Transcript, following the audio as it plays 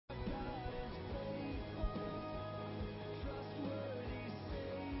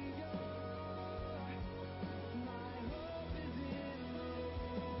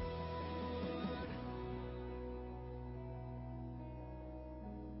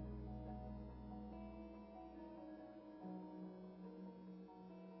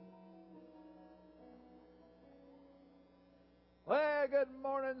good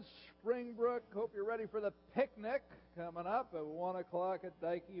morning, Springbrook. Hope you're ready for the picnic coming up at 1 o'clock at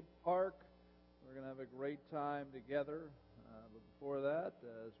Dikey Park. We're going to have a great time together. But before that,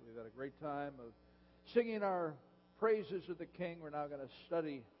 as we've had a great time of singing our praises of the King, we're now going to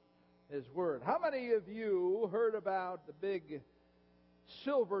study His Word. How many of you heard about the big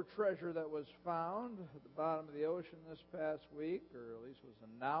silver treasure that was found at the bottom of the ocean this past week, or at least was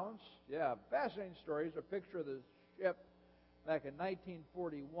announced? Yeah, fascinating story. Here's a picture of the ship back in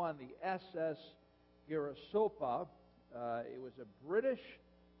 1941, the SS Garisopa. It was a British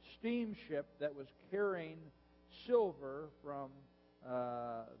steamship that was carrying silver from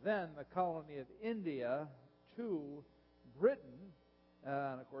then the colony of India to Britain.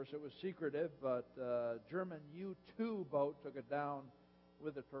 And of course it was secretive, but German U-2 boat took it down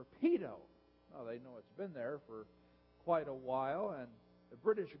with a torpedo. Well, they know it's been there for quite a while, and the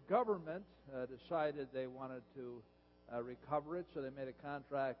British government decided they wanted to recover it, so they made a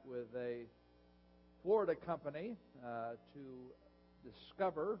contract with a Florida company to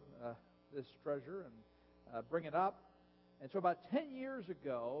discover this treasure and bring it up. And so about 10 years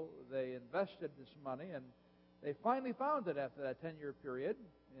ago, they invested this money, and they finally found it after that 10-year period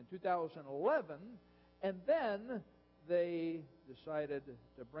in 2011, and then they decided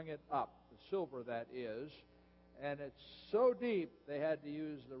to bring it up, the silver that is, and it's so deep they had to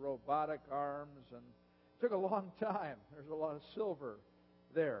use the robotic arms, and it took a long time. There's a lot of silver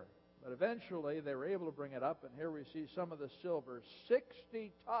there. But eventually they were able to bring it up, and here we see some of the silver.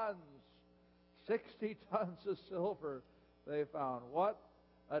 60 tons! 60 tons of silver they found. What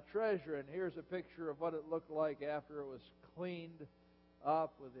a treasure. And here's a picture of what it looked like after it was cleaned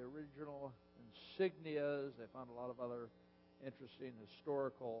up with the original insignias. They found a lot of other interesting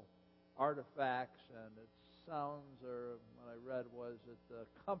historical artifacts, and it sounds, or what I read was that the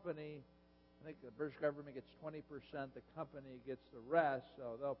company, I think the British government gets 20%, the company gets the rest,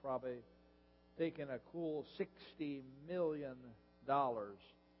 so they'll probably take in a cool $60 million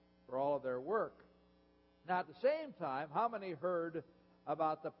for all of their work. Now, at the same time, how many heard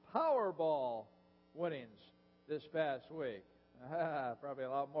about the Powerball winnings this past week? Probably a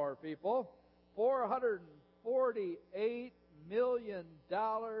lot more people. $448 million,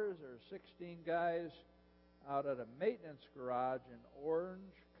 or 16 guys out at a maintenance garage in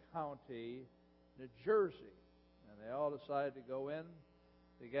Orange County, New Jersey. And they all decided to go in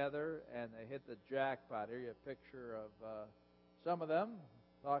together, and they hit the jackpot. Here you have a picture of some of them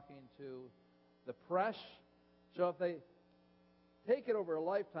talking to the press. So if they take it over a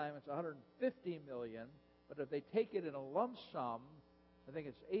lifetime, it's $150 million. But if they take it in a lump sum, I think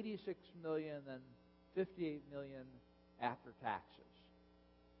it's $86 million and $58 million after taxes.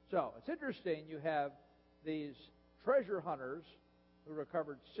 So it's interesting. You have these treasure hunters who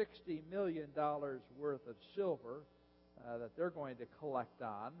recovered $60 million worth of silver that they're going to collect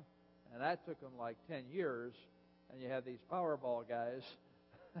on. And that took them like 10 years. And you have these Powerball guys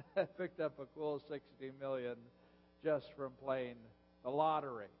that picked up a cool $60 million just from playing the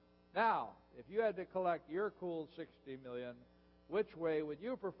lottery. Now, if you had to collect your cool $60 million, which way would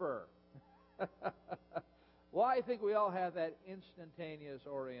you prefer? Well, I think we all have that instantaneous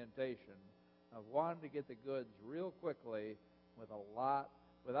orientation of wanting to get the goods real quickly without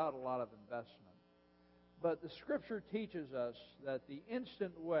a lot of investment. But the Scripture teaches us that the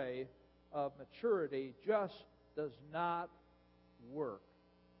instant way of maturity just does not work.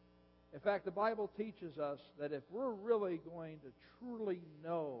 In fact, the Bible teaches us that if we're really going to truly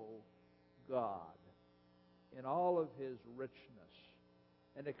know God in all of His richness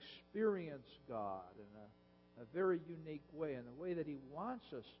and experience God in a very unique way, in the way that He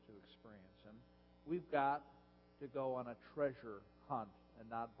wants us to experience Him, we've got to go on a treasure hunt and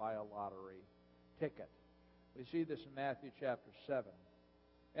not buy a lottery ticket. We see this in Matthew chapter 7.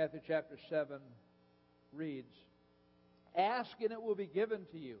 Matthew chapter 7 reads, "Ask and it will be given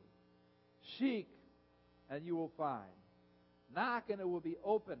to you. Seek and you will find. Knock and it will be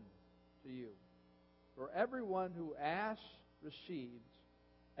opened to you. For everyone who asks receives,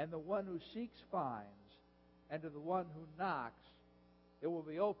 and the one who seeks finds, and to the one who knocks it will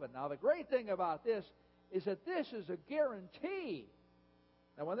be opened." Now the great thing about this is that this is a guarantee.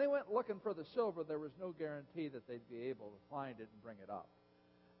 Now when they went looking for the silver, there was no guarantee that they'd be able to find it and bring it up.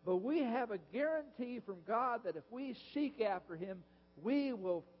 But we have a guarantee from God that if we seek after Him, we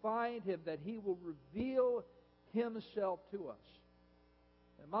will find Him, that He will reveal Himself to us.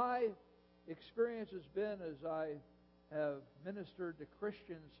 And my experience has been, as I have ministered to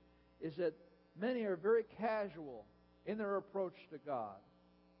Christians, is that many are very casual in their approach to God.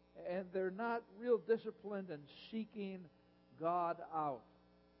 And they're not real disciplined in seeking God out.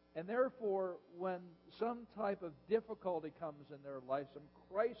 And therefore, when some type of difficulty comes in their life, some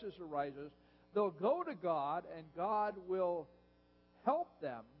crisis arises, they'll go to God and God will help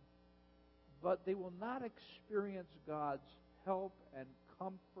them, but they will not experience God's help and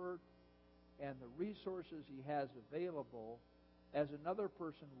comfort and the resources He has available as another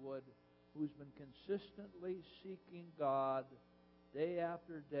person would who's been consistently seeking God day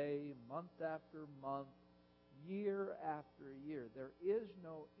after day, month after month, year after year. There is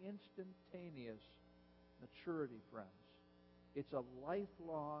no instantaneous maturity, friends. It's a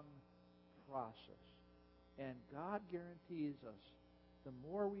lifelong process. And God guarantees us the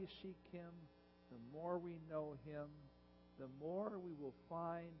more we seek Him, the more we know Him, the more we will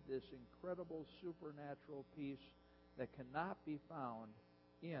find this incredible supernatural peace that cannot be found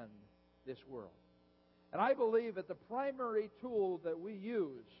in this world. And I believe that the primary tool that we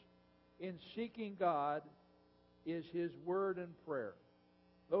use in seeking God is His Word and prayer.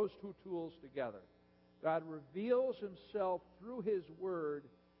 Those two tools together. God reveals Himself through His Word,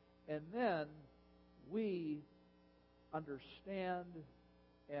 and then we understand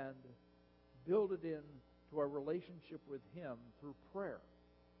and build it into our relationship with Him through prayer.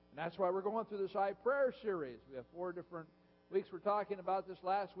 And that's why we're going through this I-Prayer series. We have 4 different weeks we're talking about this.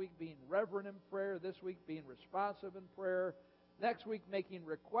 Last week being reverent in prayer. This week being responsive in prayer. Next week making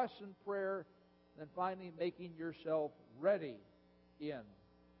requests in prayer. Then finally making yourself ready in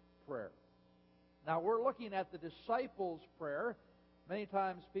prayer. Now we're looking at the disciples' prayer. Many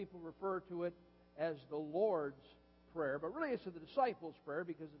times people refer to it as the Lord's Prayer, but really it's the disciples' prayer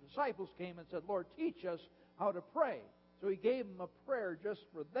because the disciples came and said, Lord, teach us how to pray. So He gave them a prayer just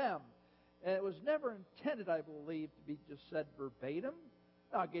for them. And it was never intended, I believe, to be just said verbatim.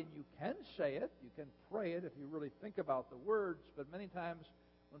 Now again, you can say it, you can pray it if you really think about the words, but many times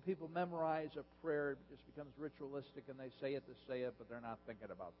when people memorize a prayer, it just becomes ritualistic and they say it to say it, but they're not thinking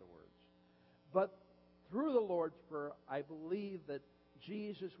about the words. But through the Lord's Prayer, I believe that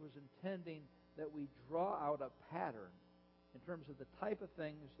Jesus was intending that we draw out a pattern in terms of the type of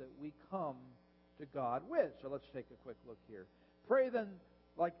things that we come to God with. So let's take a quick look here. Pray then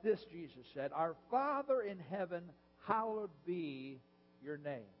like this, Jesus said, Our Father in heaven, hallowed be your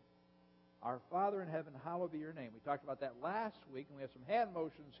name. Our Father in heaven, hallowed be your name. We talked about that last week, and we have some hand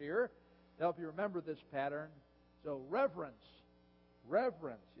motions here to help you remember this pattern. So reverence,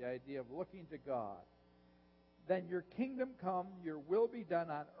 the idea of looking to God. Then your kingdom come, your will be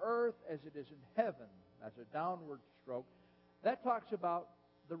done on earth as it is in heaven. That's a downward stroke. That talks about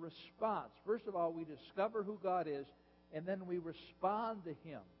the response. First of all, we discover who God is, and then we respond to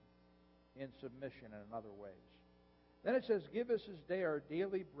Him in submission and in other ways. Then it says, Give us this day our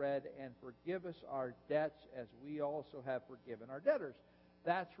daily bread, and forgive us our debts as we also have forgiven our debtors.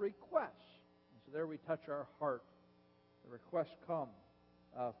 That's requests. And so there we touch our heart. The requests come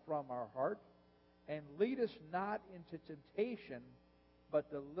from our heart. And lead us not into temptation,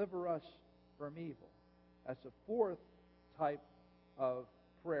 but deliver us from evil. That's the 4th type of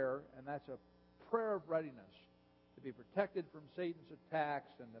prayer, and that's a prayer of readiness to be protected from Satan's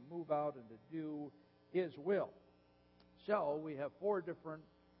attacks and to move out and to do His will. So we have 4 different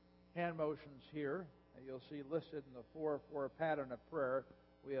hand motions here that you'll see listed in the 4 pattern of prayer.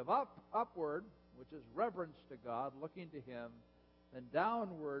 We have upward, which is reverence to God, looking to Him. Then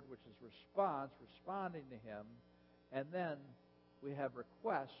downward, which is response, responding to Him. And then we have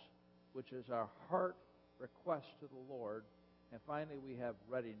requests, which is our heart request to the Lord. And finally, we have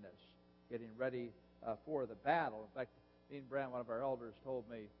readiness, getting ready for the battle. In fact, Dean Brand, one of our elders, told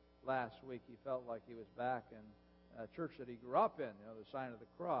me last week he felt like he was back in a church that he grew up in, the sign of the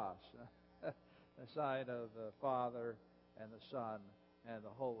cross, the sign of the Father and the Son and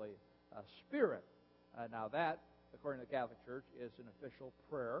the Holy Spirit. Now that, according to the Catholic Church, is an official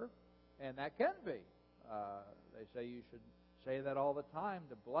prayer, and that can be. They say you should say that all the time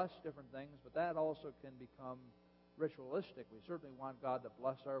to bless different things, but that also can become ritualistic. We certainly want God to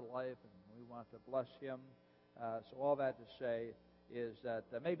bless our life, and we want to bless Him. So all that to say is that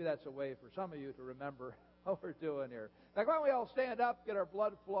maybe that's a way for some of you to remember what we're doing here. In fact, why don't we all stand up, get our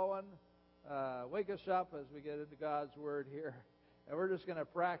blood flowing, wake us up as we get into God's Word here, and we're just going to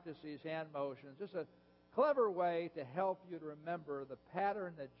practice these hand motions. Just a clever way to help you to remember the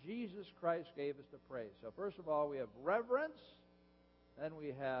pattern that Jesus Christ gave us to pray. So first of all, we have reverence, then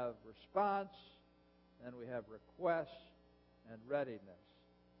we have response, then we have request and readiness.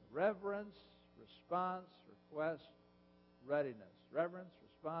 Reverence, response, request, readiness. Reverence,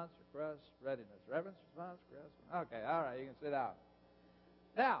 response, request, readiness. Reverence, response, request. Okay, all right, you can sit down.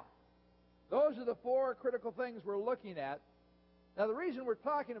 Now, those are the 4 critical things we're looking at. Now, the reason we're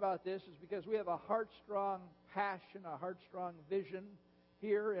talking about this is because we have a heart-strong passion, a heart-strong vision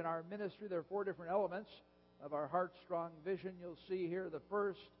here in our ministry. There are 4 different elements of our Heart Strong vision. You'll see here the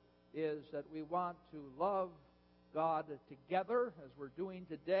first is that we want to love God together, as we're doing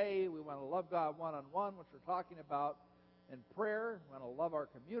today. We want to love God one-on-one, which we're talking about in prayer. We want to love our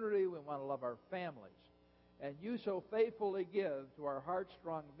community. We want to love our families. And you so faithfully give to our Heart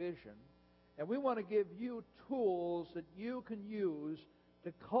Strong vision. And we want to give you tools that you can use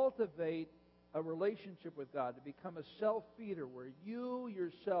to cultivate a relationship with God, to become a self-feeder where you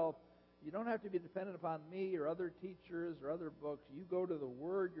yourself, you don't have to be dependent upon me or other teachers or other books. You go to the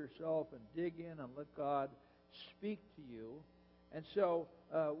Word yourself and dig in and let God speak to you. And so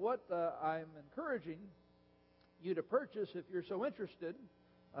what I'm encouraging you to purchase, if you're so interested,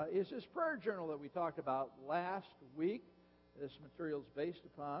 is this prayer journal that we talked about last week. This material is based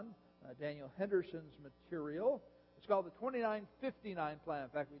upon Daniel Henderson's material. It's called the 2959 Plan. In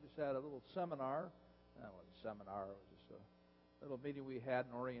fact, we just had a little seminar. It was just a little meeting we had,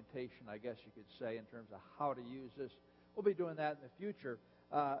 an orientation, I guess you could say, in terms of how to use this. We'll be doing that in the future.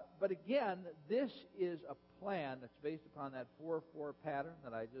 But again, this is a plan that's based upon that 4-4 pattern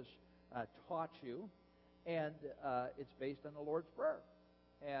that I just taught you. And it's based on the Lord's Prayer.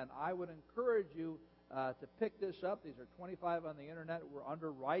 And I would encourage you to pick this up. These are 25 on the internet. We're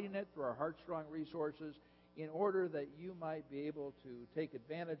underwriting it through our Heart Strong resources in order that you might be able to take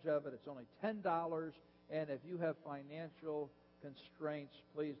advantage of it. It's only $10. And if you have financial constraints,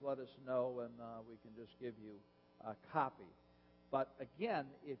 please let us know, and we can just give you a copy. But again,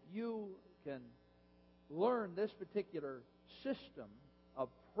 if you can learn this particular system of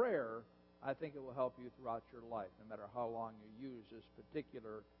prayer, I think it will help you throughout your life, no matter how long you use this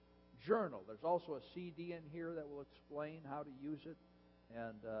particular journal. There's also a CD in here that will explain how to use it.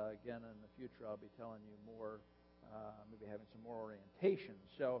 And again, in the future, I'll be telling you more, maybe having some more orientation.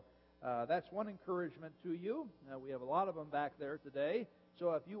 So that's one encouragement to you. We have a lot of them back there today.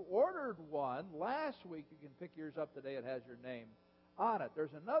 So if you ordered one last week, you can pick yours up today. It has your name on it.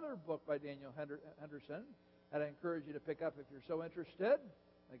 There's another book by Daniel Henderson that I encourage you to pick up if you're so interested.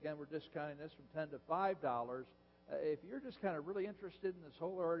 Again, we're discounting this from $10 to $5. If you're just kind of really interested in this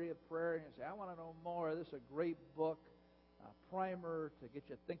whole area of prayer and you say, I want to know more, this is a great book, a primer to get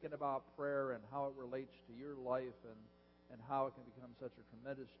you thinking about prayer and how it relates to your life and how it can become such a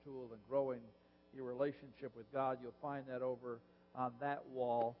tremendous tool in growing your relationship with God. You'll find that over on that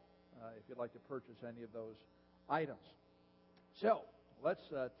wall if you'd like to purchase any of those items. So let's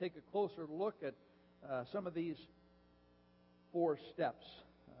take a closer look at some of these 4 steps.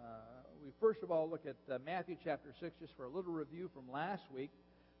 We first of all look at Matthew chapter 6, just for a little review from last week.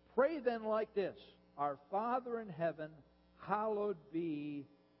 Pray then like this: Our Father in heaven, hallowed be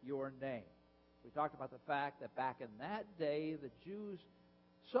your name. We talked about the fact that back in that day, the Jews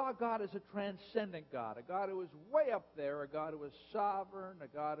saw God as a transcendent God, a God who was way up there, a God who was sovereign, a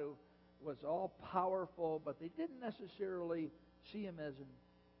God who was all-powerful, but they didn't necessarily see him as an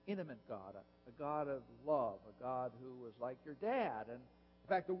intimate God, a God of love, a God who was like your dad. And in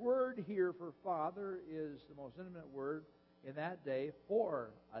fact, the word here for father is the most intimate word in that day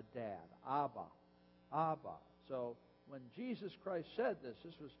for a dad, Abba. Abba. So when Jesus Christ said this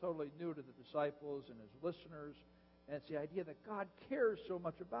was totally new to the disciples and his listeners, and it's the idea that God cares so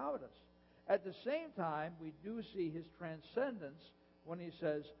much about us. At the same time, we do see his transcendence when he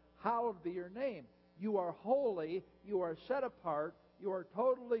says, hallowed be your name. You are holy, you are set apart, you are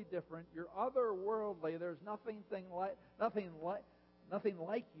totally different, you're otherworldly, there's nothing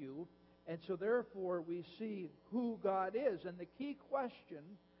like you. And so therefore we see who God is. And the key question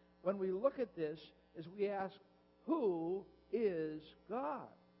when we look at this is we ask, who is God?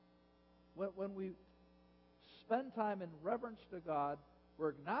 When we spend time in reverence to God, we're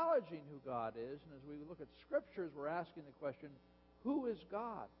acknowledging who God is. And as we look at Scriptures, we're asking the question, who is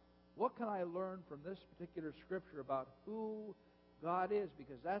God? What can I learn from this particular Scripture about who God is?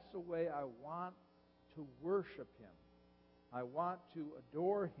 Because that's the way I want to worship him. I want to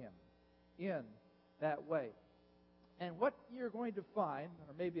adore him in that way. And what you're going to find,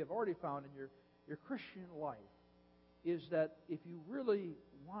 or maybe have already found in your Christian life, is that if you really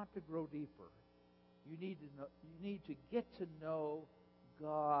want to grow deeper, you need to get to know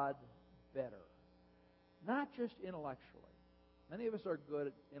God better. Not just intellectually. Many of us are good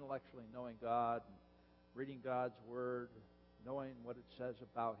at intellectually knowing God, and reading God's Word, knowing what it says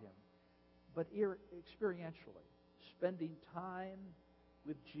about him. But experientially, spending time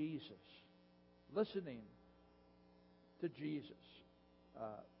with Jesus, listening to Jesus,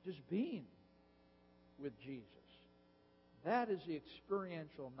 just being with Jesus. That is the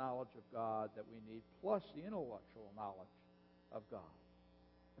experiential knowledge of God that we need, plus the intellectual knowledge of God.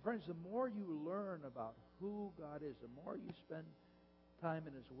 And friends, the more you learn about who God is, the more you spend time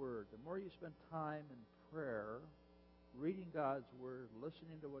in His Word, the more you spend time in prayer, reading God's Word,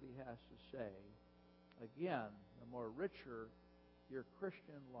 listening to what He has to say, again, the more richer your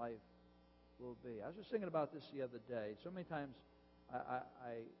Christian life will be. I was just thinking about this the other day. So many times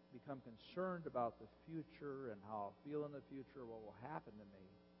I become concerned about the future and how I'll feel in the future, what will happen to me.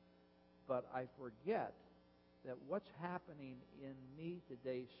 But I forget that what's happening in me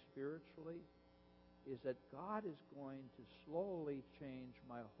today spiritually is that God is going to slowly change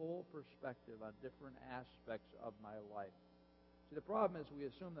my whole perspective on different aspects of my life. See, the problem is we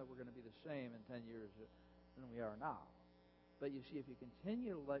assume that we're going to be the same in 10 years than we are now. But you see, if you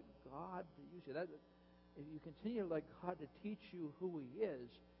continue to let God, if you continue to let God to teach you who He is,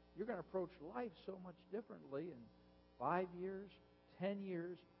 you're going to approach life so much differently in 5 years, 10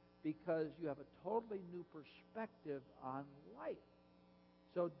 years, because you have a totally new perspective on life.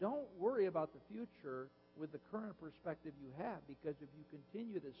 So don't worry about the future with the current perspective you have, because if you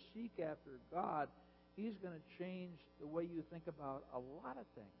continue to seek after God, He's going to change the way you think about a lot of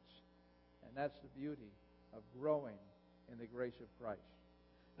things. And that's the beauty of growing in the grace of Christ.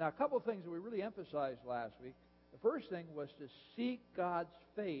 Now, a couple of things that we really emphasized last week. The first thing was to seek God's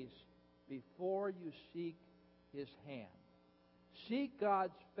face before you seek His hand. Seek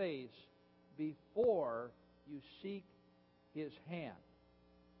God's face before you seek His hand.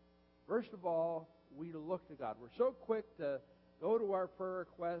 First of all, we look to God. We're so quick to go to our prayer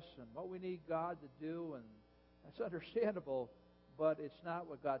requests and what we need God to do, and that's understandable, but it's not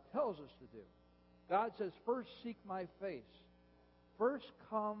what God tells us to do. God says, first seek my face. First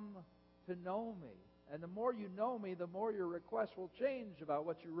come to know me. And the more you know me, the more your requests will change about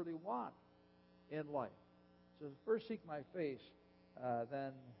what you really want in life. So first seek my face,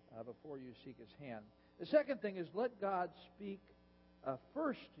 then before you seek His hand. The second thing is let God speak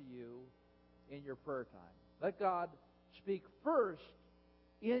first to you in your prayer time. Let God speak first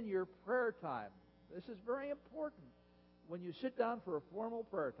in your prayer time. This is very important. When you sit down for a formal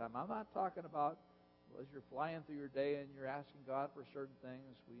prayer time, I'm not talking about as you're flying through your day and you're asking God for certain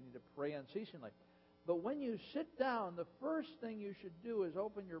things, we need to pray unceasingly. But when you sit down, the first thing you should do is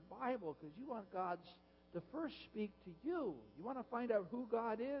open your Bible, because you want God to first speak to you. You want to find out who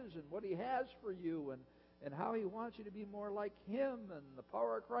God is and what He has for you and how He wants you to be more like Him and the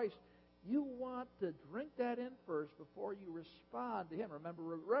power of Christ. You want to drink that in first before you respond to Him. Remember,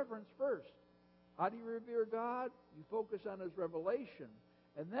 reverence first. How do you revere God? You focus on His revelation,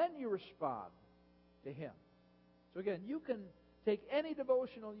 and then you respond to Him. So again, you can take any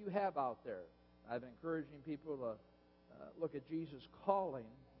devotional you have out there. I've been encouraging people to look at Jesus' calling,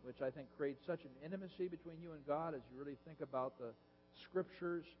 which I think creates such an intimacy between you and God as you really think about the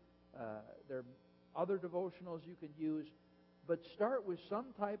Scriptures. There are other devotionals you can use, but start with some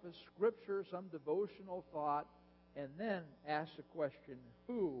type of Scripture, some devotional thought, and then ask the question,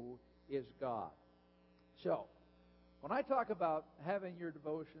 who is God? So, when I talk about having your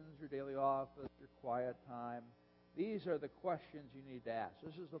devotions, your daily office, your quiet time, these are the questions you need to ask.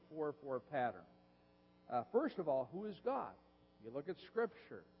 This is the 4-4 pattern. First of all, who is God? You look at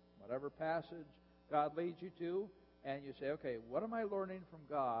Scripture, whatever passage God leads you to, and you say, okay, what am I learning from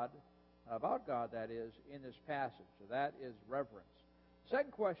God, about God, that is, in this passage? So that is reverence.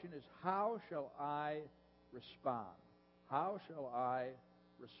 Second question is, how shall I respond? How shall I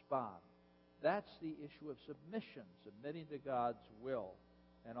respond? That's the issue of submission, submitting to God's will,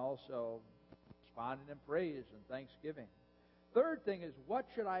 and also responding in praise and thanksgiving. Third thing is, what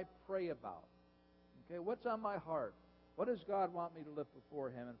should I pray about? Okay, what's on my heart? What does God want me to lift before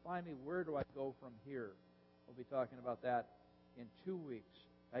Him? And finally, where do I go from here? We'll be talking about that in 2 weeks.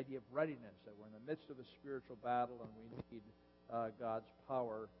 The idea of readiness, that we're in the midst of a spiritual battle and we need God's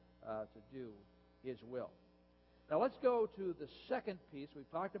power to do His will. Now let's go to the second piece.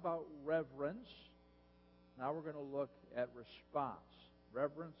 We've talked about reverence. Now we're going to look at response.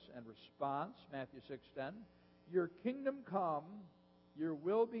 Reverence and response. Matthew 6:10. Your kingdom come, your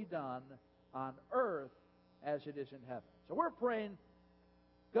will be done on earth as it is in heaven. So we're praying,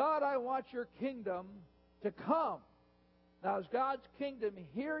 God, I want your kingdom to come. Now, is God's kingdom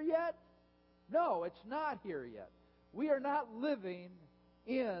here yet? No, it's not here yet. We are not living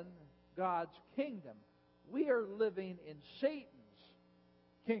in God's kingdom. We are living in Satan's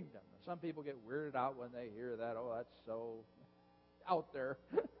kingdom. Some people get weirded out when they hear that. Oh, that's so out there.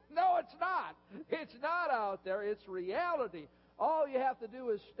 No, it's not. It's not out there. It's reality. All you have to do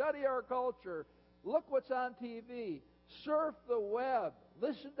is study our culture. Look what's on TV. Surf the web.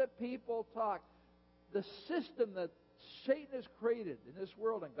 Listen to people talk. The system that Satan has created in this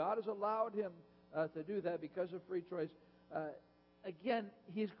world, and God has allowed him to do that because of free choice. Again,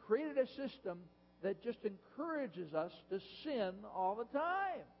 he's created a system that just encourages us to sin all the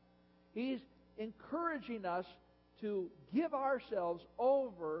time. He's encouraging us to give ourselves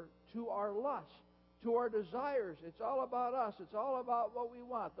over to our lust, to our desires. It's all about us. It's all about what we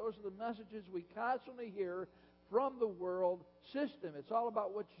want. Those are the messages we constantly hear from the world system. It's all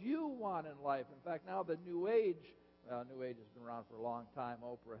about what you want in life. In fact, now the New Age, New Age has been around for a long time.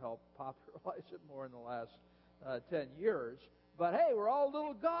 Oprah helped popularize it more in the last 10 years. But hey, we're all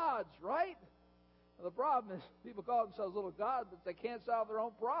little gods, right? Well, the problem is people call themselves little gods, but they can't solve their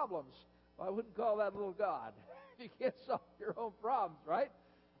own problems. Well, I wouldn't call that little God. You can't solve your own problems, right?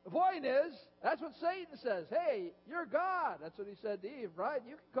 The point is, that's what Satan says. Hey, you're God. That's what he said to Eve, right?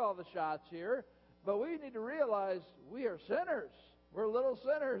 You can call the shots here, but we need to realize we are sinners. We're little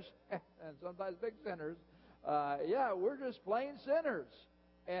sinners, and sometimes big sinners. We're just plain sinners.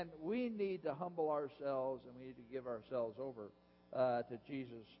 And we need to humble ourselves, and we need to give ourselves over to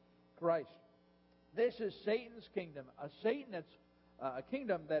Jesus Christ. This is Satan's kingdom, a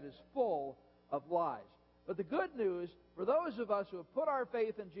kingdom that is full of lies. But the good news, for those of us who have put our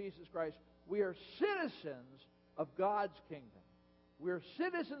faith in Jesus Christ, we are citizens of God's kingdom. We are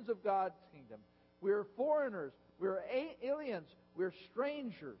citizens of God's kingdom. We are foreigners. We are aliens. We are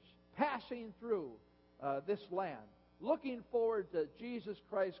strangers passing through this land, looking forward to Jesus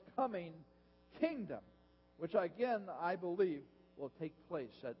Christ's coming kingdom, which again, I believe, will take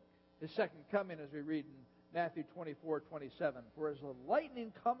place at His second coming, as we read in Matthew 24:27. For as the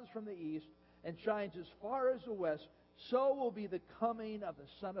lightning comes from the east and shines as far as the west, so will be the coming of the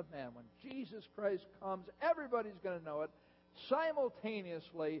Son of Man. When Jesus Christ comes, everybody's going to know it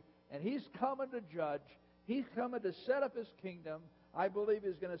simultaneously, and He's coming to judge. He's coming to set up His kingdom. I believe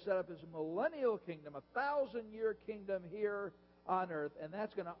He's going to set up His millennial kingdom, a 1,000-year kingdom here on earth, and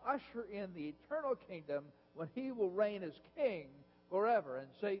that's going to usher in the eternal kingdom when He will reign as king forever, and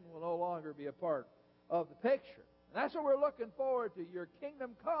Satan will no longer be a part of the picture. And that's what we're looking forward to, your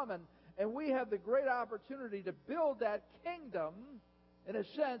kingdom coming, and we have the great opportunity to build that kingdom, in a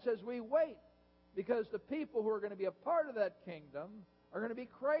sense, as we wait, because the people who are going to be a part of that kingdom are going to be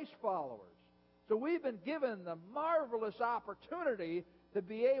Christ followers. So we've been given the marvelous opportunity to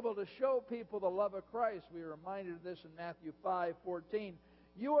be able to show people the love of Christ. We are reminded of this in Matthew 5:14.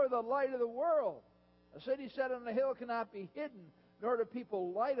 You are the light of the world. A city set on a hill cannot be hidden, nor do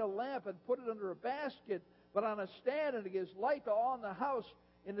people light a lamp and put it under a basket, but on a stand, and it gives light to all in the house.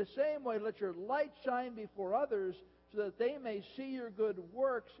 In the same way, let your light shine before others, so that they may see your good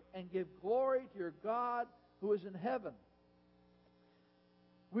works and give glory to your God who is in heaven.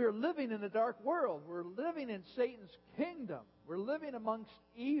 We are living in a dark world. We're living in Satan's kingdom. We're living amongst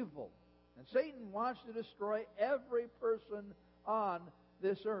evil. And Satan wants to destroy every person on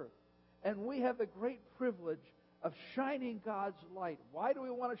this earth. And we have the great privilege of shining God's light. Why do we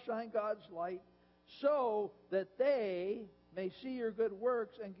want to shine God's light? So that they may see your good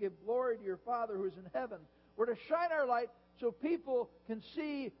works and give glory to your Father who is in heaven. We're to shine our light so people can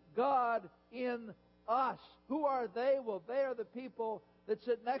see God in us. Who are they? Well, they are the people that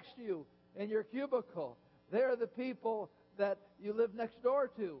sit next to you in your cubicle. They're the people that you live next door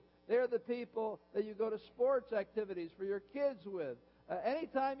to. They're the people that you go to sports activities for your kids with.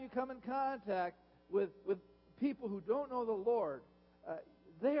 Anytime you come in contact with people who don't know the Lord,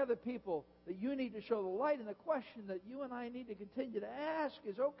 they are the people that you need to show the light. And the question that you and I need to continue to ask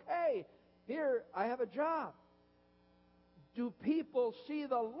is, okay, here I have a job. Do people see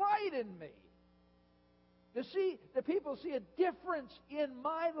the light in me? Do people see a difference in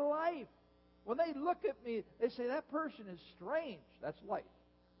my life? When they look at me, they say, that person is strange. That's light.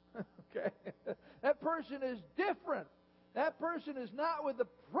 Okay? That person is different. That person is not with the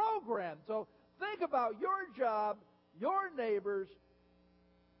program. So think about your job, your neighbors,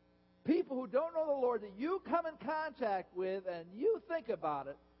 people who don't know the Lord that you come in contact with, and you think about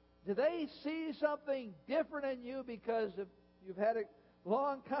it. Do they see something different in you because if you've had a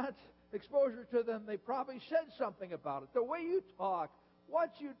long exposure to them? They probably said something about it. The way you talk,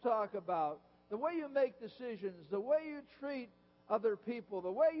 what you talk about, the way you make decisions, the way you treat other people,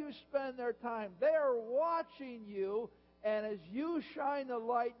 the way you spend their time, they are watching you, and as you shine the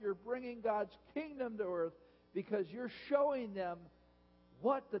light, you're bringing God's kingdom to earth because you're showing them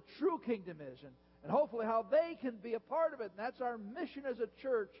what the true kingdom is and hopefully how they can be a part of it. And that's our mission as a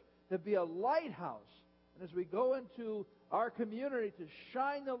church, to be a lighthouse. And as we go into our community, to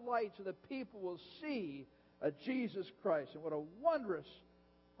shine the light so that people will see Jesus Christ. And what a wondrous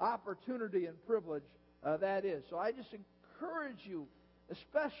opportunity and privilege that is. So I just encourage you,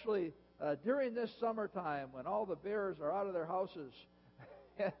 especially during this summertime when all the bears are out of their houses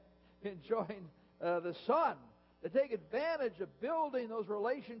enjoying the sun, to take advantage of building those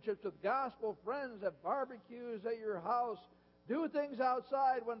relationships with gospel friends, have barbecues at your house, do things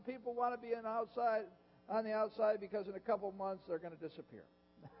outside when people want to be on the outside, because in a couple of months they're going to disappear.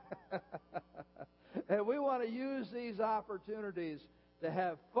 And we want to use these opportunities to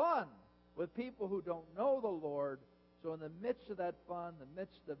have fun with people who don't know the Lord. So in the midst of that fun, the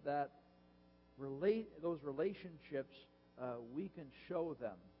midst of that those relationships, we can show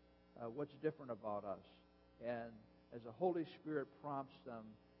them what's different about us. And as the Holy Spirit prompts them,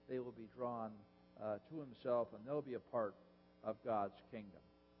 they will be drawn to Himself, and they'll be a part of God's kingdom.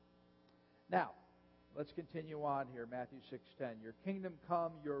 Now, let's continue on here, Matthew 6:10. Your kingdom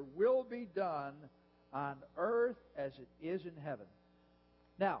come, your will be done on earth as it is in heaven.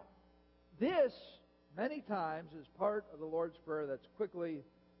 Now, this, many times, is part of the Lord's Prayer that's quickly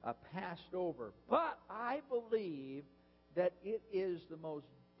passed over. But I believe that it is the most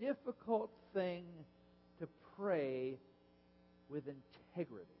difficult thing to pray with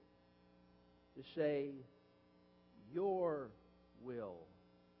integrity. To say, your will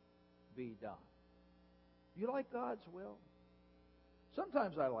be done. Do you like God's will?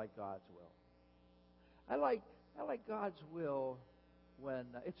 Sometimes I like God's will. I like God's will when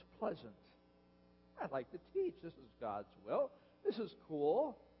it's pleasant. I like to teach. This is God's will. This is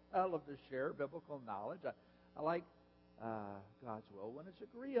cool. I love to share biblical knowledge. I like God's will when it's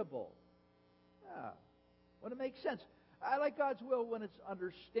agreeable. Yeah, when it makes sense. I like God's will when it's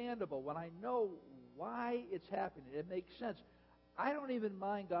understandable, when I know why it's happening. It makes sense. I don't even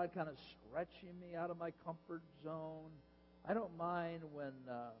mind God kind of stretching me out of my comfort zone. I don't mind when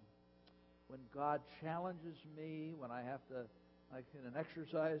God challenges me, when I have to, like in an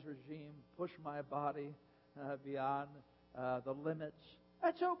exercise regime, push my body beyond the limits.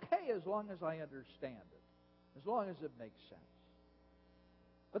 That's okay as long as I understand it, as long as it makes sense.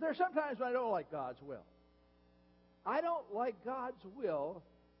 But there are some times when I don't like God's will. I don't like God's will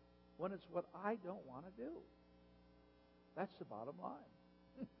when it's what I don't want to do. That's the bottom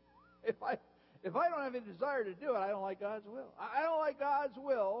line. If I don't have any desire to do it, I don't like God's will. I don't like God's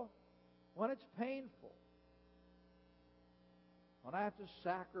will when it's painful. When I have to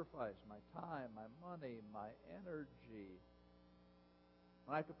sacrifice my time, my money, my energy.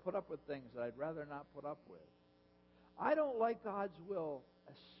 When I have to put up with things that I'd rather not put up with. I don't like God's will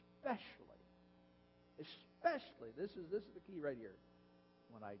especially, this is the key right here,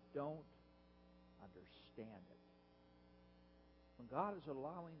 when I don't understand it. When God is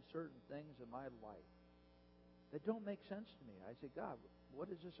allowing certain things in my life that don't make sense to me, I say, God, what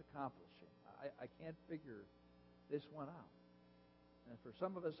is this accomplishing? I can't figure this one out. And for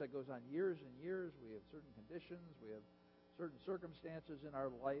some of us, that goes on years and years. We have certain conditions, we have certain circumstances in our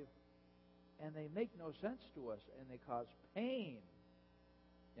life, and they make no sense to us, and they cause pain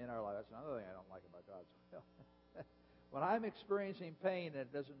in our life. That's another thing I don't like about God's will. When I'm experiencing pain,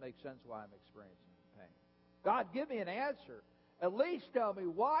 it doesn't make sense why I'm experiencing pain. God, give me an answer. At least tell me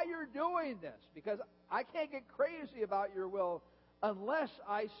why you're doing this, because I can't get crazy about your will unless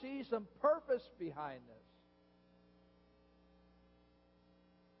I see some purpose behind this.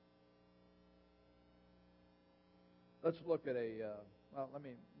 Let's look at let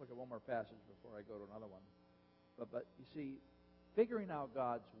me look at one more passage before I go to another one. But you see, figuring out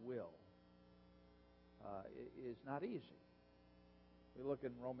God's will is not easy. We look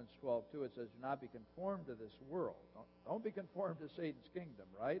in Romans 12:2. It says, "Do not be conformed to this world." Don't be conformed to Satan's kingdom,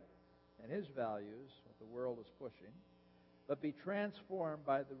 right? And his values, what the world is pushing. But be transformed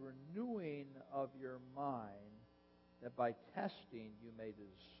by the renewing of your mind, that by testing you may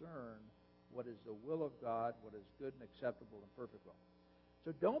discern what is the will of God, what is good and acceptable and perfect will.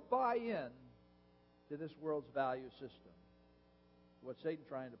 So don't buy in to this world's value system, what Satan's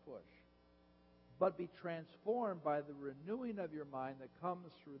trying to push. But be transformed by the renewing of your mind that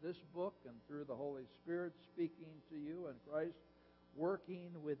comes through this book and through the Holy Spirit speaking to you and Christ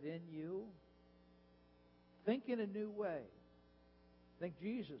working within you. Think in a new way. Think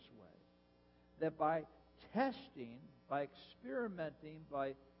Jesus' way. That by testing, by experimenting,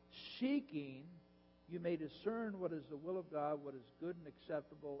 by seeking, you may discern what is the will of God, what is good and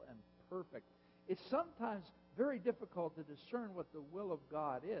acceptable and perfect. It's sometimes very difficult to discern what the will of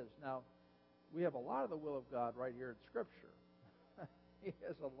God is. Now, we have a lot of the will of God right here in Scripture. He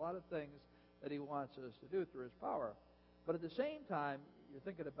has a lot of things that He wants us to do through His power. But at the same time, you're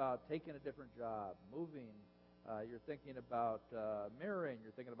thinking about taking a different job, moving. You're thinking about marrying.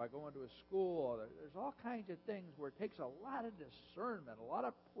 You're thinking about going to a school. There's all kinds of things where it takes a lot of discernment, a lot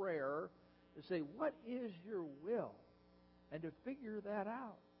of prayer to say, what is your will? And to figure that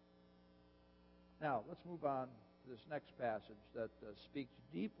out. Now, let's move on to this next passage that speaks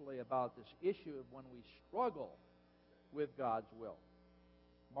deeply about this issue of when we struggle with God's will.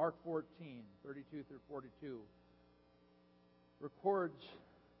 Mark 14, 32 through 42 records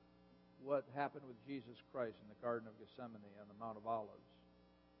what happened with Jesus Christ in the Garden of Gethsemane on the Mount of Olives.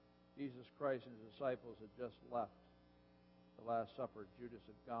 Jesus Christ and his disciples had just left the Last Supper. Judas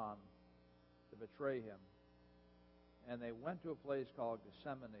had gone to betray him. And they went to a place called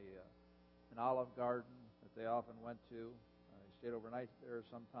Gethsemane, an olive garden that they often went to. They stayed overnight there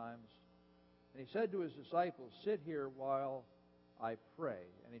sometimes. And he said to his disciples, "Sit here while I pray."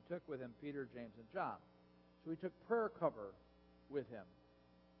 And he took with him Peter, James, and John. So he took prayer cover with him.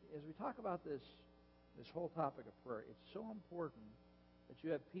 As we talk about this whole topic of prayer, it's so important that you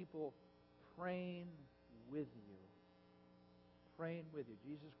have people praying with you. Praying with you.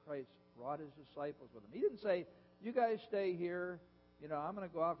 Jesus Christ brought his disciples with him. He didn't say, "You guys stay here. I'm going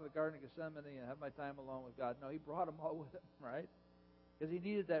to go out to the Garden of Gethsemane and have my time alone with God." No, he brought them all with him, right? Because he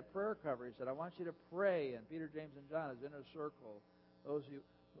needed that prayer cover. He said, "I want you to pray." And Peter, James, and John, his inner circle, those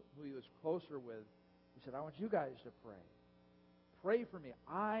who he was closer with, he said, "I want you guys to pray. Pray for me.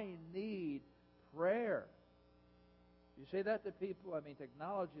 I need prayer." You say that to people.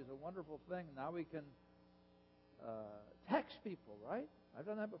 Technology is a wonderful thing. Now we can text people, right? I've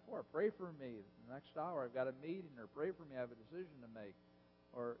done that before. "Pray for me. The next hour I've got a meeting," or "Pray for me, I have a decision to make."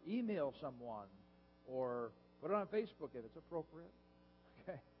 Or email someone, or put it on Facebook if it's appropriate.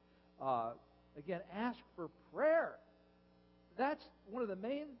 Okay. Again, ask for prayer. That's one of the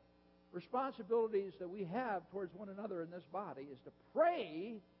main responsibilities that we have towards one another in this body, is to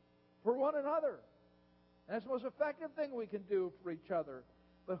pray for one another. And that's the most effective thing we can do for each other.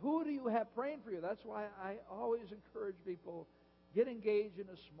 But who do you have praying for you? That's why I always encourage people, get engaged in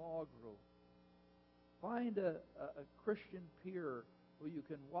a small group. Find a Christian peer who you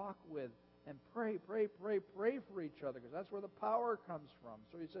can walk with and pray for each other, because that's where the power comes from.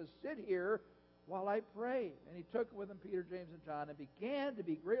 So he says, "Sit here while I pray." And he took with him Peter, James, and John, and began to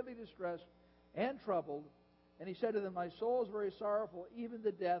be greatly distressed and troubled. And he said to them, "My soul is very sorrowful, even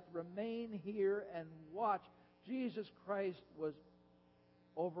to death. Remain here and watch." Jesus Christ was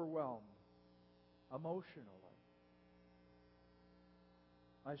overwhelmed emotionally.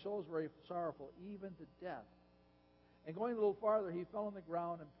 "My soul is very sorrowful, even to death." And going a little farther, he fell on the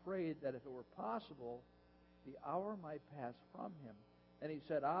ground and prayed that if it were possible, the hour might pass from him. And he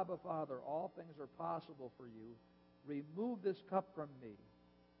said, "Abba, Father, all things are possible for you. Remove this cup from me.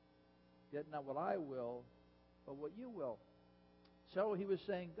 Yet not what I will, but what you will." So he was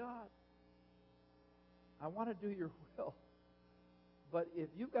saying, "God, I want to do your will. But if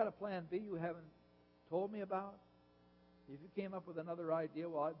you've got a plan B you haven't told me about, if you came up with another idea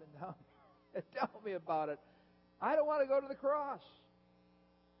while I've been down here, tell me about it. I don't want to go to the cross.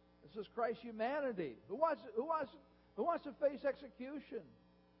 This is Christ's humanity. Who wants to face execution?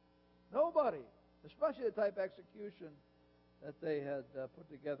 Nobody. Especially the type of execution that they had put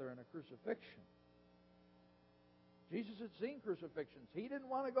together in a crucifixion. Jesus had seen crucifixions. He didn't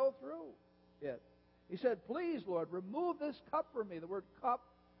want to go through it. He said, "Please, Lord, remove this cup from me." The word cup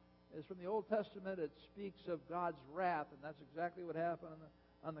is from the Old Testament. It speaks of God's wrath, and that's exactly what happened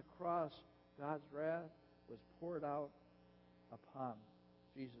on the cross. God's wrath was poured out upon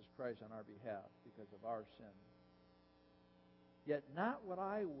Jesus Christ on our behalf because of our sin. "Yet not what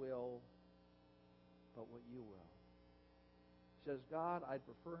I will, but what you will." He says, "God, I'd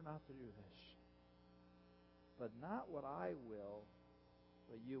prefer not to do this. But not what I will,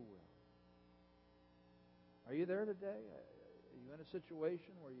 but you will." Are you there today? Are you in a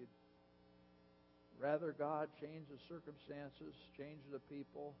situation where you'd rather God change the circumstances, change the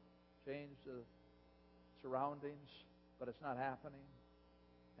people, change the surroundings, but it's not happening?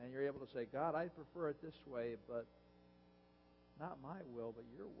 And you're able to say, "God, I prefer it this way, but not my will, but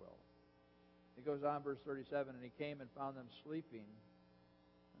your will." He goes on, verse 37, "And he came and found them sleeping."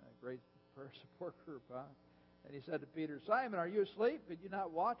 A great prayer support group, huh? "And he said to Peter, 'Simon, are you asleep? Could you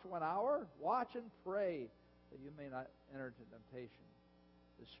not watch 1 hour? Watch and pray, that you may not enter into temptation.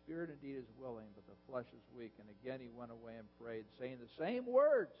 The spirit indeed is willing, but the flesh is weak.' And again he went away and prayed, saying the same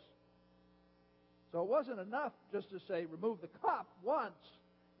words." So it wasn't enough just to say, "Remove the cup," once.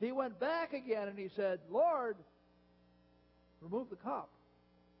 He went back again and he said, "Lord, remove the cup."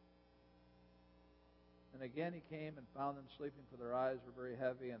 And again he came and found them sleeping, for their eyes were very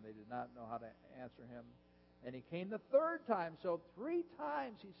heavy, and they did not know how to answer him. And he came the third time. So 3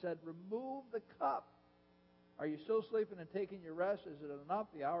 times he said, "Remove the cup. Are you still sleeping and taking your rest? Is it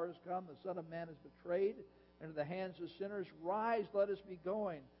enough? The hour has come. The Son of Man is betrayed into the hands of sinners. Rise, let us be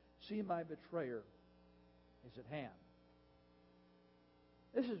going. See, my betrayer is at hand."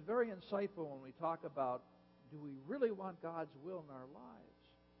 This is very insightful when we talk about, do we really want God's will in our lives?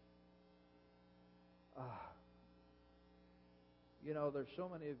 There's so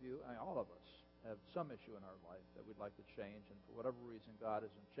many of you, all of us, have some issue in our life that we'd like to change, and for whatever reason, God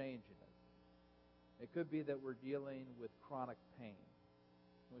isn't changing it. It could be that we're dealing with chronic pain.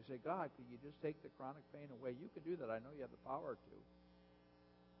 And we say, God, could you just take the chronic pain away? You can do that. I know you have the power to.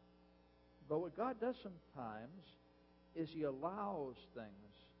 But what God does sometimes is He allows things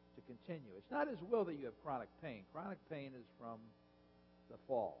to continue. It's not His will that you have chronic pain. Chronic pain is from the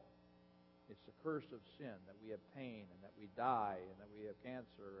fall. It's the curse of sin, that we have pain and that we die and that we have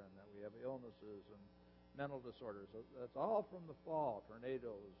cancer and that we have illnesses and mental disorders. That's all from the fall,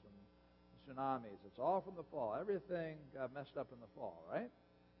 tornadoes and tsunamis. It's all from the fall. Everything got messed up in the fall, right?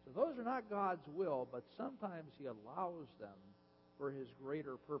 So those are not God's will, but sometimes He allows them for His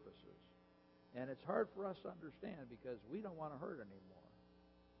greater purposes. And it's hard for us to understand because we don't want to hurt anymore.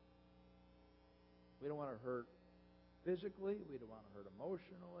 We don't want to hurt physically. We don't want to hurt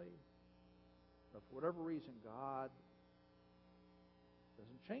emotionally. But for whatever reason, God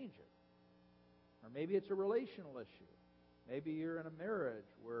doesn't change it. Or maybe it's a relational issue. Maybe you're in a marriage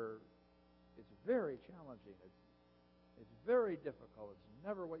where it's very challenging. It's very difficult. It's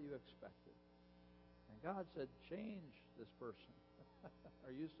never what you expected. And God said, change this person.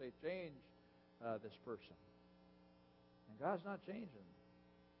 Or you say, change this person. And God's not changing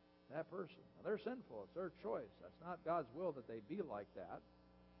that person. Now, they're sinful. It's their choice. That's not God's will that they be like that.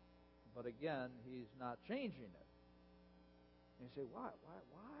 But again, He's not changing it. And you say, why?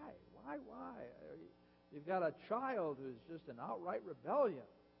 You've got a child who's just an outright rebellion.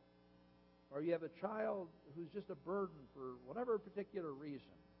 Or you have a child who's just a burden for whatever particular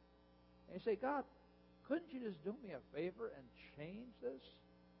reason. And you say, God, couldn't you just do me a favor and change this?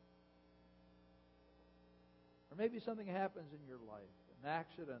 Or maybe something happens in your life, an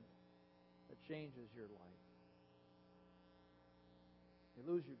accident that changes your life. You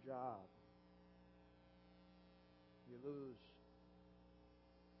lose your job. You lose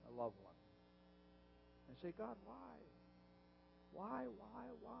a loved one. And say, God, why? Why?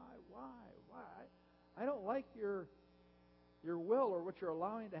 I don't like your will or what you're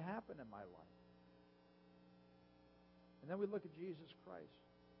allowing to happen in my life. And then we look at Jesus Christ.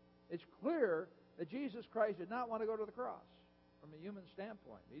 It's clear that Jesus Christ did not want to go to the cross from a human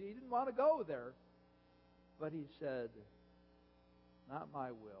standpoint. He didn't want to go there. But He said, not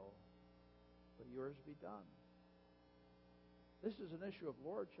my will, but yours be done. This is an issue of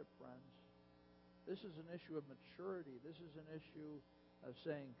lordship, friends. This is an issue of maturity. This is an issue of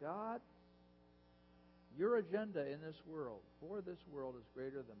saying, God, your agenda in this world, for this world, is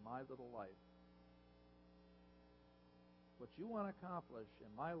greater than my little life. What you want to accomplish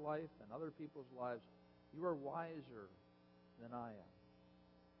in my life and other people's lives, you are wiser than I am.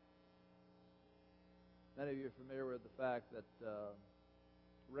 Many of you are familiar with the fact that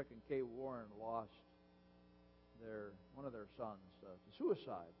Rick and Kay Warren lost one of their sons to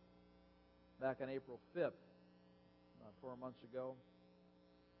suicide back on April 5th, 4 months ago.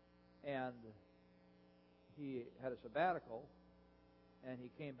 And he had a sabbatical, and he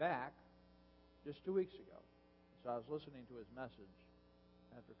came back just 2 weeks ago. So I was listening to his message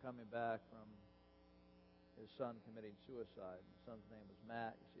after coming back from his son committing suicide. His son's name was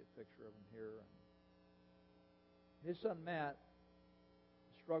Matt. You see a picture of him here. His son Matt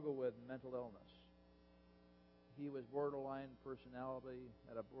struggled with mental illness. He was had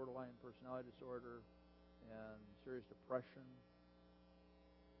a borderline personality disorder, and serious depression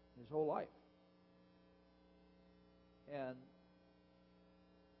his whole life. And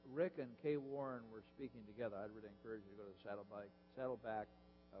Rick and Kay Warren were speaking together. I'd really encourage you to go to the Saddleback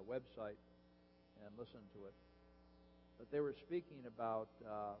website and listen to it. But they were speaking about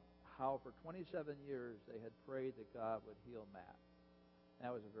how for 27 years they had prayed that God would heal Matt.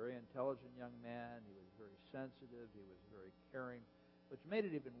 Matt was a very intelligent young man. He was very sensitive. He was very caring, which made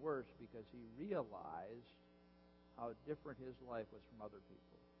it even worse because he realized how different his life was from other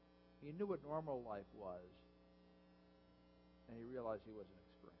people. He knew what normal life was, and he realized he wasn't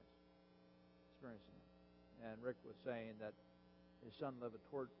experiencing it. And Rick was saying that his son lived a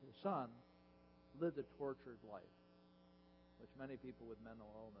tortured life, which many people with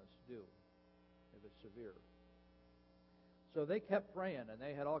mental illness do if it's severe. So they kept praying, and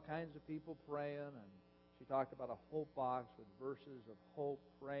they had all kinds of people praying, and she talked about a hope box with verses of hope,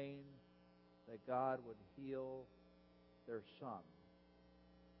 praying that God would heal their son.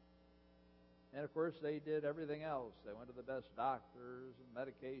 And of course, they did everything else. They went to the best doctors and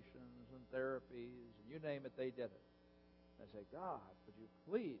medications and therapies, and you name it, they did it. I say, God, would you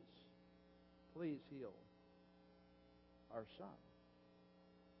please heal our son?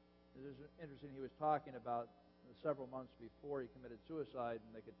 It is interesting, he was talking about several months before he committed suicide,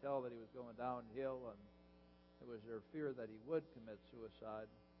 and they could tell that he was going downhill, and It was their fear that he would commit suicide.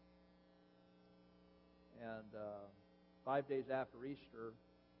 And 5 days after Easter,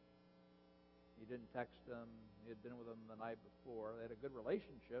 he didn't text him. He had been with him the night before. They had a good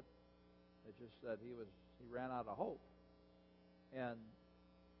relationship. It's just that he ran out of hope. And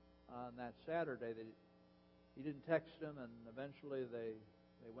on that Saturday, he didn't text him, and eventually they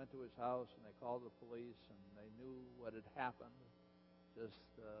went to his house and they called the police, and they knew what had happened just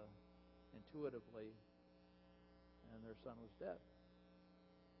intuitively, and their son was dead.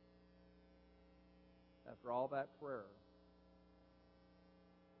 After all that prayer,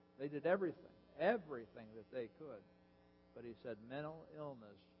 they did everything that they could. But he said, mental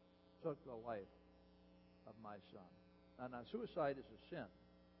illness took the life of my son. Now, suicide is a sin,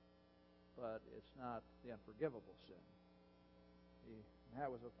 but it's not the unforgivable sin. Matt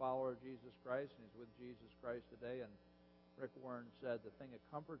was a follower of Jesus Christ, and he's with Jesus Christ today. And Rick Warren said the thing that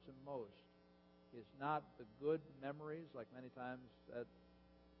comforts him most is not the good memories, like many times at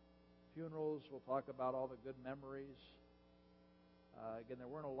funerals we'll talk about all the good memories. Again,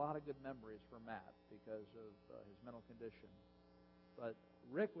 there weren't a lot of good memories for Matt because of his mental condition. But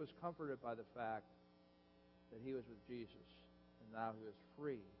Rick was comforted by the fact that he was with Jesus, and now he was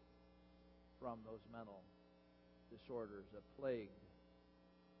free from those mental disorders that plagued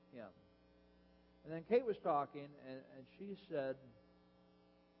him. And then Kate was talking, and she said,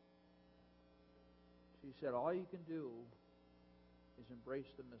 all you can do is embrace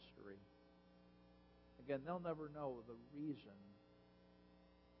the mystery. Again, they'll never know the reason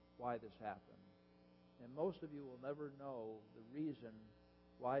why this happened. And most of you will never know the reason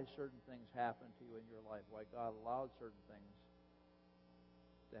why certain things happen to you in your life, why God allowed certain things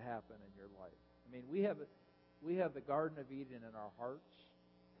to happen in your life. I mean, we have the Garden of Eden in our hearts.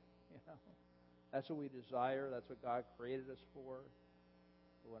 You know, that's what we desire. That's what God created us for.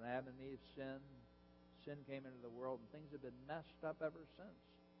 But when Adam and Eve sinned, sin came into the world, and things have been messed up ever since.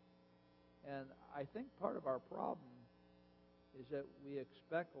 And I think part of our problem is that we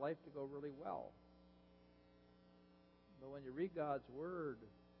expect life to go really well. But when you read God's Word,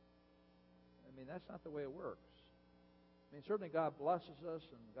 I mean, that's not the way it works. I mean, certainly God blesses us,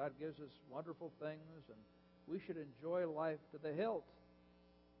 and God gives us wonderful things, and we should enjoy life to the hilt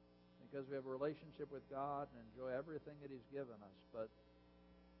because we have a relationship with God and enjoy everything that He's given us. But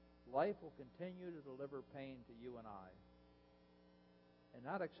life will continue to deliver pain to you and I. And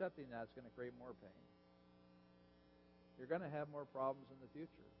not accepting that is going to create more pain. You're going to have more problems in the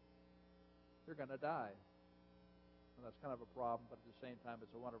future. You're going to die. Well, that's kind of a problem, but at the same time,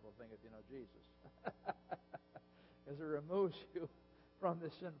 it's a wonderful thing if you know Jesus. Because it removes you from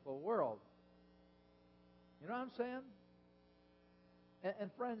this sinful world. You know what I'm saying?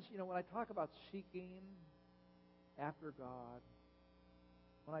 And friends, you know, when I talk about seeking after God,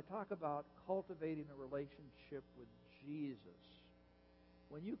 when I talk about cultivating a relationship with Jesus,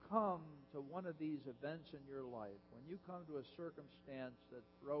 when you come to one of these events in your life, when you come to a circumstance that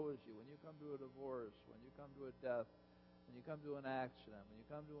throws you, when you come to a divorce, when you come to a death, when you come to an accident, when you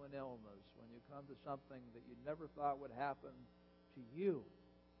come to an illness, when you come to something that you never thought would happen to you,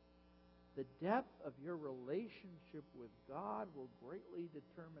 the depth of your relationship with God will greatly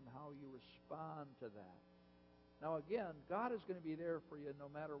determine how you respond to that. Now again, God is going to be there for you no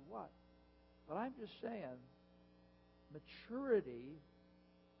matter what. But I'm just saying, maturity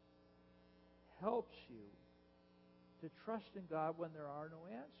helps you to trust in God when there are no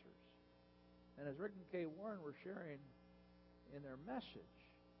answers. And as Rick and Kay Warren were sharing in their message,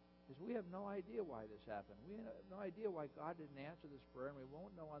 is we have no idea why this happened. We have no idea why God didn't answer this prayer, and we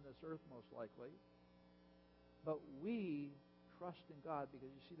won't know on this earth most likely. But we trust in God because,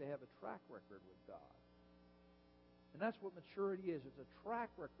 you see, they have a track record with God. And that's what maturity is. It's a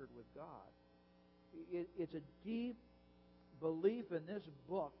track record with God. It's a deep belief in this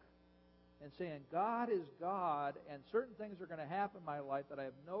book and saying, God is God, and certain things are going to happen in my life that I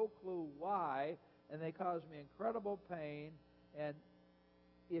have no clue why, and they cause me incredible pain. And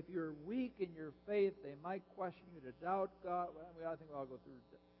if you're weak in your faith, they might question you to doubt God. Well, I think we all go through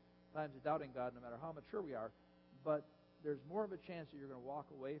times of doubting God no matter how mature we are. But there's more of a chance that you're going to walk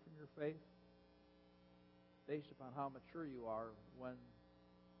away from your faith based upon how mature you are when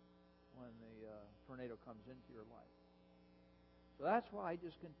the tornado comes into your life. So that's why I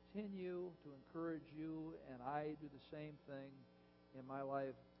just continue to encourage you, and I do the same thing in my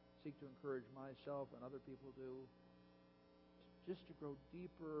life, seek to encourage myself and other people do, just to grow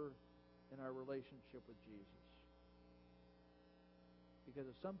deeper in our relationship with Jesus. Because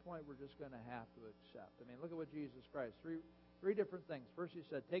at some point we're just going to have to accept. I mean, look at what Jesus Christ, three different things. First He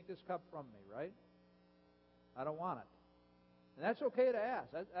said, take this cup from me, right? I don't want it. And that's okay to ask.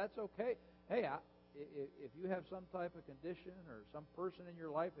 That's okay. Hey, if you have some type of condition or some person in your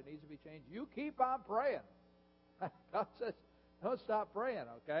life that needs to be changed, you keep on praying. God says, don't stop praying,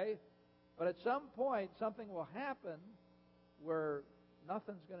 okay? But at some point, something will happen where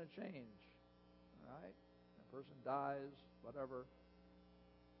nothing's going to change, all right? A person dies, whatever.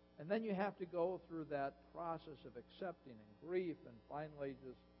 And then you have to go through that process of accepting and grief and finally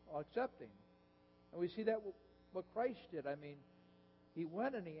just accepting. And we see that what Christ did. I mean, He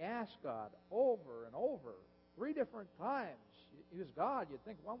went and He asked God over and over, 3 different times. He was God. You'd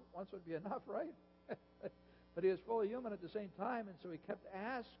think once would be enough, right? But He was fully human at the same time, and so He kept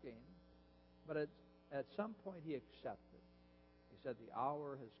asking. But at some point He accepted. He said, the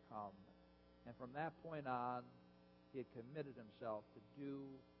hour has come. And from that point on, He had committed Himself to do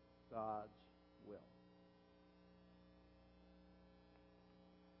God's will.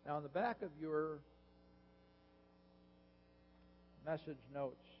 Now, on the back of your message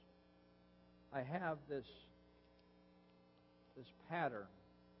notes, I have this pattern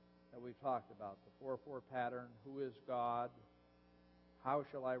that we've talked about, the 4-4 pattern. Who is God? How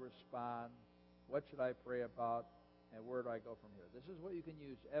shall I respond? What should I pray about? And where do I go from here? This is what you can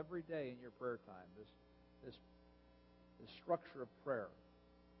use every day in your prayer time, this structure of prayer.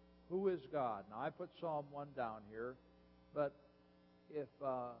 Who is God? Now, I put Psalm 1 down here, but if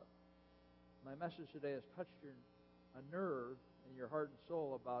my message today has touched a nerve in your heart and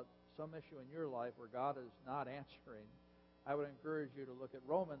soul about some issue in your life where God is not answering, I would encourage you to look at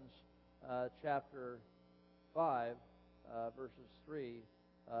Romans chapter 5, verses 3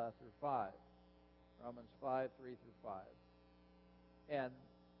 through 5. Romans 5, 3 through 5. And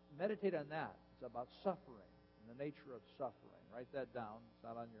meditate on that. It's about suffering and the nature of suffering. Write that down. It's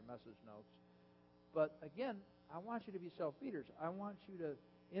not on your message notes. But again, I want you to be self-feeders. I want you to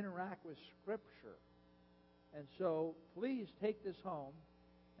interact with Scripture. And so please take this home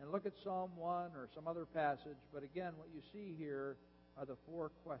and look at Psalm 1 or some other passage. But again, what you see here are the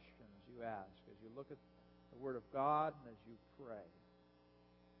 4 questions you ask as you look at the Word of God and as you pray.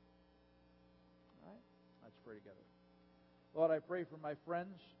 All right? Let's pray together. Lord, I pray for my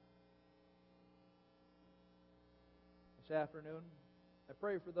friends this afternoon. I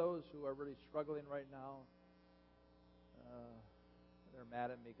pray for those who are really struggling right now. They're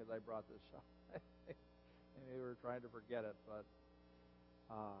mad at me because I brought this up. Maybe we were trying to forget it, but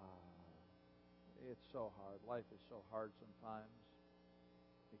it's so hard. Life is so hard sometimes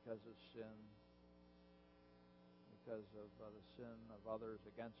because of sin, because of the sin of others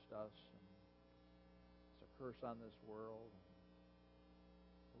against us. And it's a curse on this world.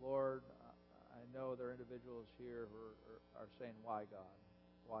 Lord, I know there are individuals here who are saying, why God?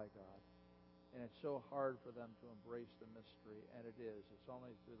 Why God? And it's so hard for them to embrace the mystery, and it is. It's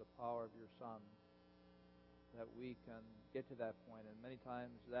only through the power of your Son that we can get to that point. And many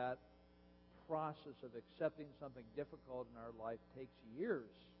times that process of accepting something difficult in our life takes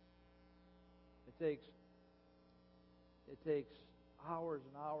years. It takes hours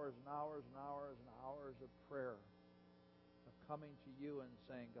and hours and hours and hours and hours of prayer, of coming to you and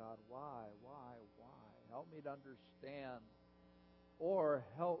saying, God, why? Help me to understand, or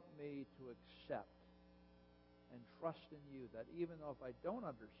help me to accept and trust in you that even though if I don't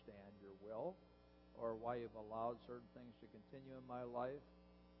understand your will or why you've allowed certain things to continue in my life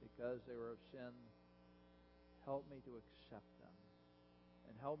because they were of sin, help me to accept them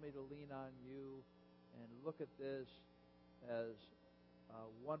and help me to lean on you and look at this as a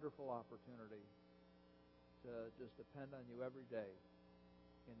wonderful opportunity to just depend on you every day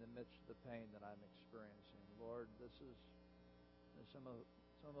in the midst of the pain that I'm experiencing. Lord, this is some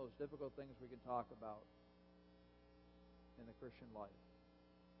of those difficult things we can talk about in the Christian life.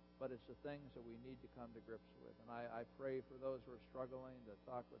 But it's the things that we need to come to grips with. And I pray for those who are struggling to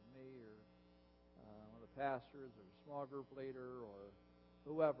talk with me or one of the pastors or a small group leader or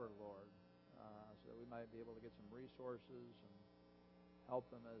whoever, Lord, so that we might be able to get some resources and help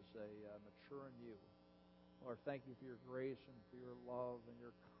them as they mature in you. Lord, thank you for your grace and for your love and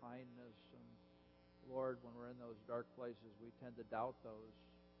your kindness. And Lord, when we're in those dark places, we tend to doubt those.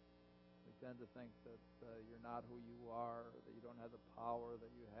 We tend to think that you're not who you are, that you don't have the power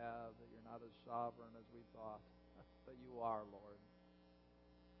that you have, that you're not as sovereign as we thought. But you are, Lord.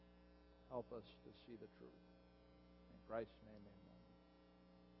 Help us to see the truth. In Christ's name, amen.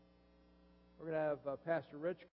 We're going to have Pastor Rich